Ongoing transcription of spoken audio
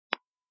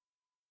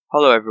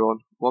Hello everyone,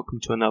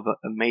 welcome to another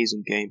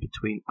amazing game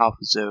between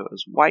alphazero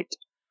as white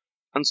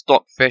and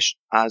stockfish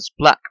as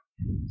black.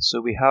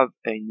 So we have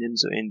a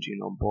ninja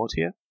Indian on board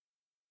here.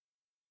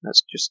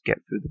 Let's just get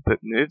through the book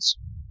moves.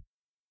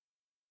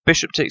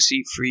 Bishop takes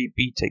c3,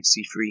 b takes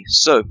c3.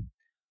 So,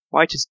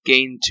 white has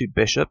gained 2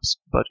 bishops,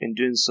 but in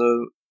doing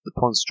so, the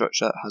pawn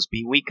structure has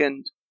been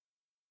weakened.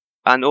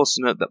 And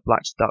also note that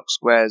black's dark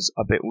squares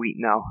are a bit weak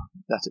now,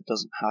 that it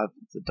doesn't have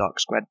the dark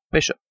squared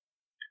bishop.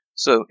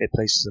 So it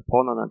places a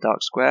pawn on a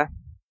dark square,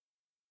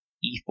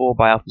 e4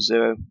 by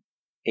alphazero,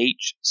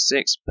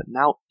 h6, but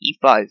now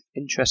e5,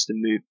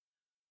 interesting move,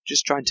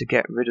 just trying to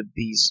get rid of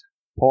these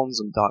pawns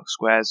and dark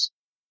squares,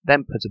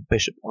 then put a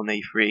bishop on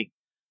a3,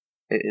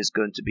 it is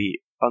going to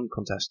be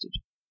uncontested.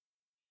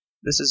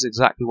 This is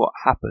exactly what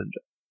happened.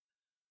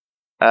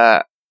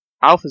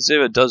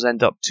 Alphazero does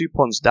end up 2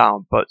 pawns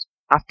down, but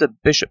after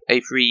bishop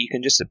a3 you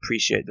can just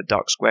appreciate the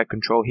dark square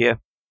control here,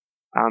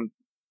 and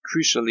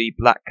crucially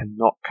black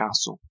cannot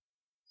castle,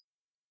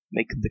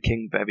 making the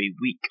king very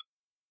weak.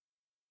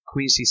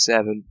 Queen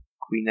c7,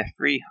 queen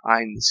f3,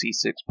 eyeing the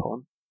c6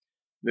 pawn,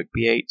 rook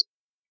b8,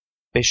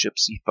 bishop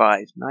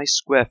c5, nice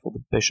square for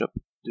the bishop,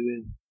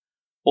 doing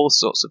all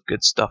sorts of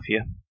good stuff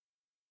here,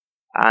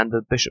 and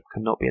the bishop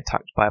cannot be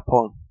attacked by a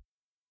pawn.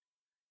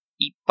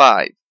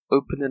 e5,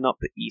 opening up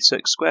the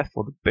e6 square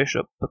for the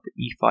bishop, but the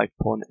e5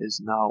 pawn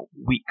is now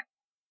weak.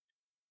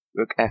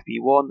 Rook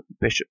fe1,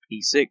 bishop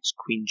e6,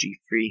 queen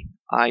g3,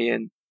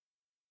 eyeing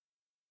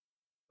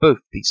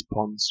both these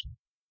pawns,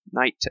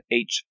 knight to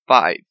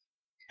h5.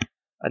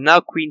 And now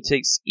queen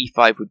takes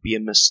e5 would be a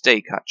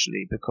mistake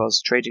actually,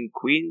 because trading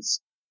queens,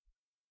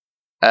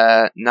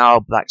 now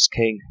black's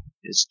king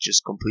is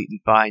just completely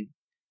fine.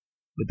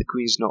 With the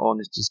queens not on,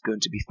 it's just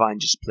going to be fine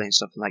just playing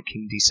something like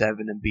king d7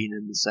 and being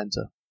in the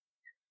center.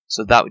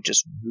 So that would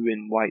just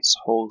ruin white's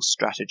whole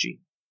strategy.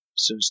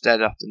 So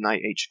instead, after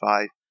knight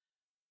h5,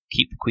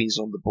 keep the queens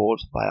on the board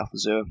by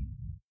alphazero.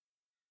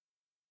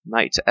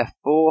 Knight to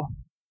f4,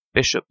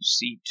 bishop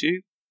c2.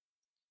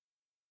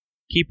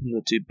 Keeping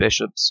the 2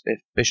 bishops, if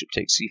bishop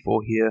takes c4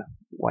 here,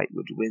 white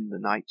would win the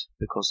knight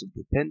because of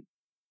the pin.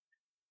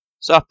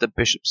 So after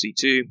bishop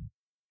c2,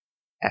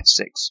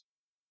 f6.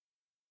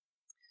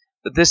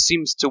 But this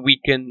seems to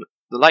weaken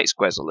the light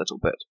squares a little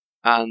bit,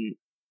 and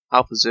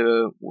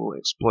alphazero will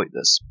exploit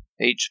this.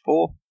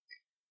 h4,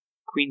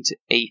 queen to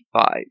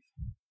a5,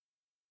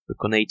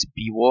 rook on a to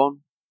b1,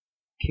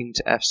 king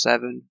to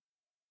f7,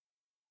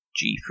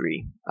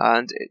 g3.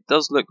 And it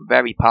does look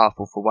very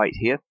powerful for white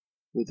here.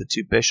 With the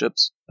 2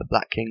 bishops, the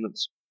black king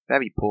looks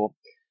very poor.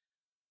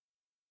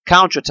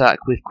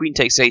 Counterattack with queen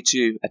takes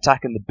a2,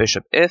 attacking the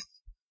bishop. If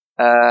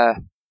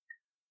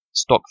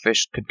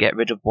stockfish could get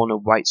rid of one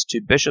of white's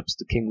 2 bishops,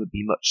 the king would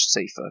be much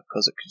safer,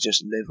 because it could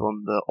just live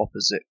on the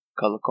opposite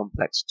color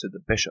complex to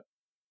the bishop.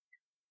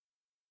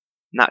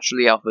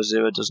 Naturally,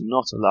 alphazero does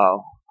not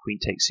allow queen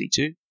takes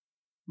c2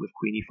 with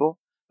queen e4,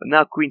 but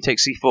now queen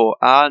takes c4,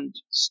 and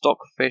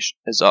stockfish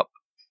is up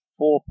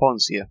 4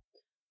 pawns here.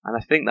 And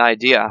I think the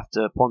idea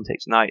after pawn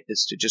takes knight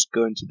is to just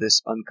go into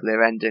this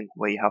unclear ending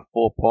where you have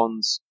 4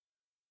 pawns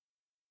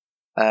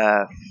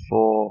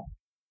for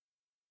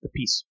the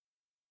piece.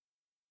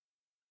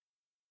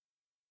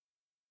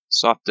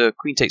 So after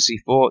queen takes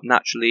c4,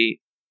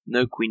 naturally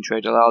no queen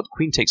trade allowed,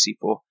 queen takes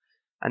c4.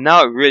 And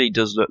now it really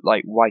does look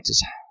like white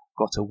has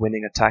got a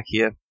winning attack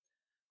here.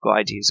 Got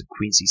ideas of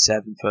queen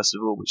c7 first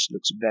of all, which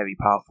looks very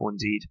powerful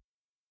indeed.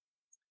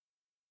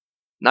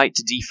 Knight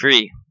to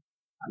d3.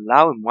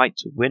 Allowing white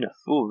to win a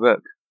full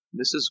rook.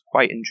 This is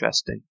quite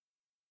interesting.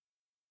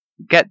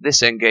 Get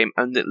this endgame,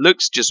 and it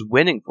looks just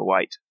winning for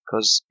white,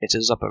 because it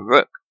is up a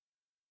rook.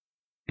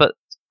 But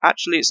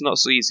actually it's not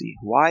so easy.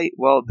 Why?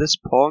 Well, this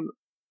pawn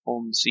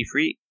on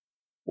c3,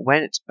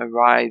 when it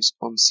arrives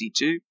on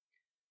c2,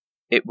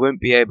 it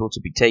won't be able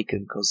to be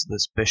taken because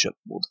this bishop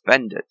will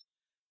defend it.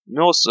 And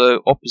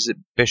also, opposite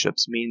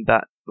bishops mean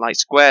that light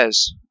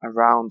squares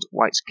around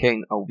white's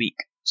king are weak.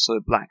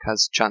 So black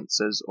has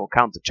chances or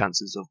counter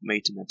chances of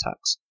mating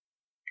attacks.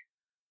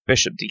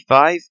 Bishop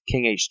d5,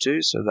 king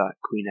h2, so that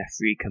queen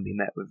f3 can be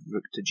met with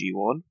rook to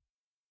g1.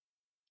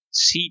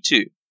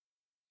 c2,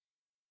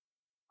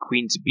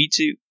 queen to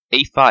b2,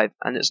 a5,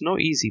 and it's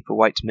not easy for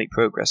white to make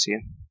progress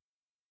here.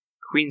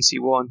 Queen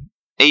c1,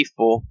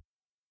 a4,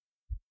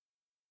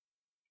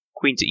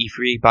 queen to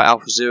e3 by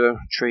alphazero,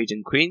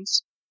 trading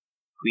queens.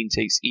 Queen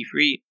takes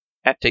e3,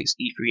 f takes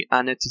e3,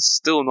 and it is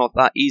still not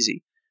that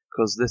easy,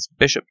 because this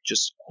bishop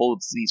just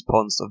holds these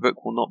pawns, the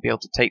rook will not be able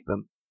to take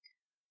them.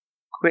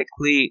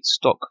 Quickly,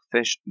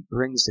 stockfish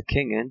brings the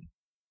king in,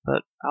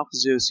 but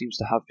alphazero seems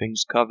to have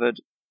things covered.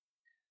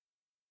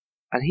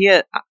 And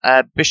here,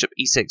 bishop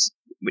e6,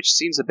 which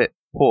seems a bit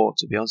poor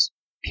to be honest.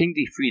 King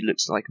d3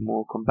 looks like a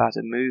more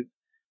combative move,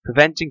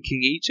 preventing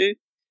king e2,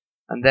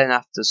 and then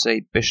after,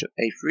 say, bishop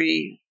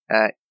a3,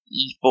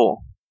 e4.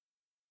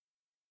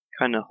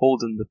 Kind of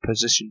holding the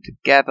position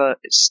together.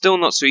 It's still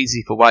not so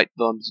easy for white,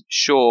 though I'm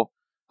sure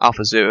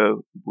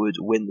alphazero would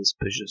win this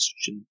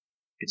position.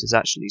 It is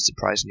actually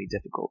surprisingly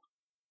difficult.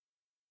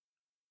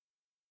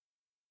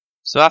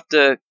 So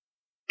after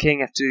king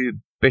f2,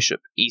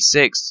 bishop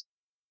e6,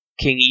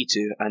 king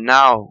e2, and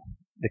now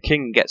the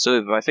king gets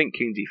over. I think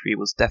king d3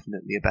 was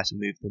definitely a better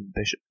move than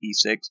bishop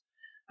e6,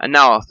 and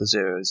now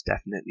alphazero is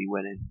definitely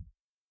winning.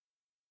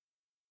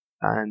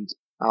 And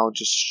I'll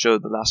just show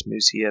the last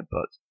moves here,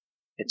 but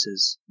it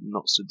is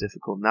not so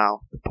difficult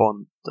now. The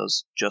pawn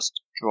does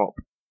just drop,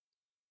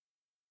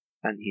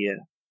 and here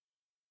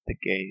the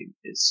game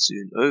is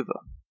soon over.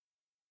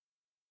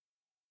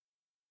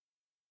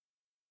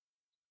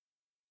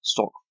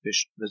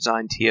 Stockfish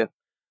resigned here.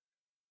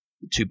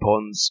 The 2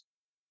 pawns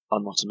are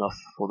not enough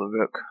for the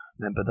rook.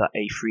 Remember that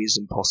a3 is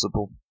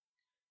impossible.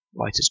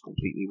 White is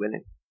completely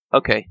winning.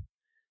 Okay,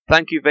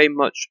 thank you very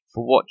much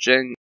for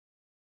watching.